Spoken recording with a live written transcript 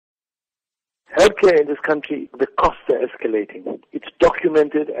Healthcare in this country, the costs are escalating. It's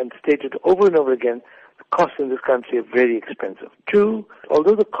documented and stated over and over again, the costs in this country are very expensive. Two,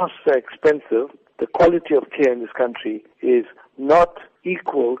 although the costs are expensive, the quality of care in this country is not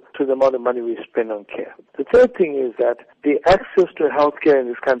equal to the amount of money we spend on care. The third thing is that the access to healthcare in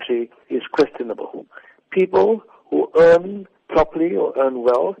this country is questionable. People who earn properly or earn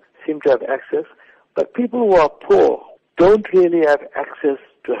well seem to have access, but people who are poor don't really have access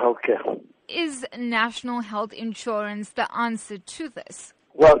to healthcare. Is national health insurance the answer to this?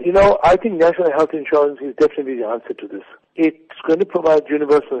 Well, I think national health insurance is definitely the answer to this. It's going to provide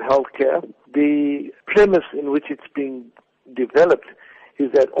universal health care. The premise in which it's being developed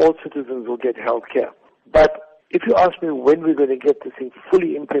is that all citizens will get health care. But if you ask me when we're going to get this thing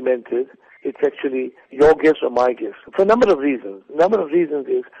fully implemented, it's actually your guess or my guess. For a number of reasons. A number of reasons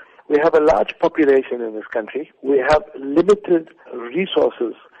is we have a large population in this country. We have limited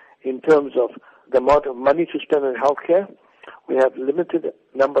resources in terms of the amount of money to spend on healthcare. We have limited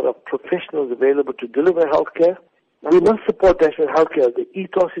number of professionals available to deliver healthcare. We must support national healthcare. The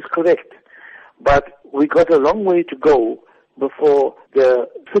ethos is correct. But we got a long way to go before the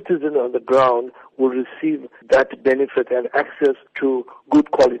citizen on the ground will receive that benefit and access to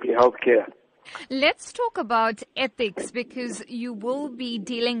good quality healthcare. Let's talk about ethics, because you will be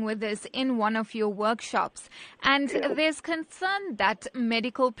dealing with this in one of your workshops. And there's concern that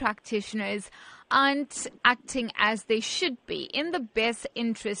medical practitioners aren't acting as they should be in the best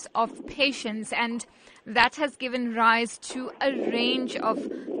interest of patients, and that has given rise to a range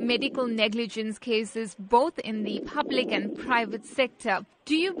of medical negligence cases both in the public and private sector.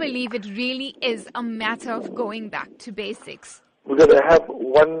 Do you believe it really is a matter of going back to basics? We're going to have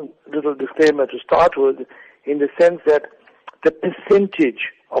one little disclaimer to start with, in the sense that the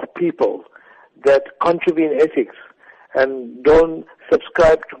percentage of people that contravene ethics and don't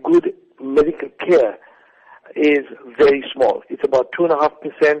subscribe to good medical care is very small. It's about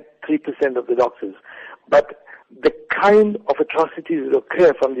 2.5%, 3% of the doctors. But the kind of atrocities that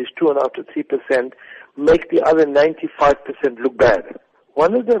occur from these 2.5% to 3% make the other 95% look bad.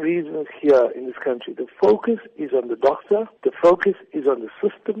 One of the reasons here in this country, the focus is on the doctor, the focus is on the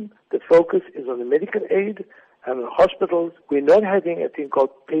system, the focus is on the medical aid and on hospitals. We're not having a thing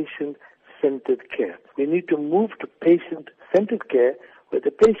called patient-centered care. We need to move to patient-centered care, where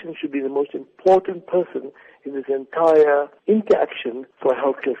the patient should be the most important person in this entire interaction for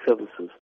healthcare services.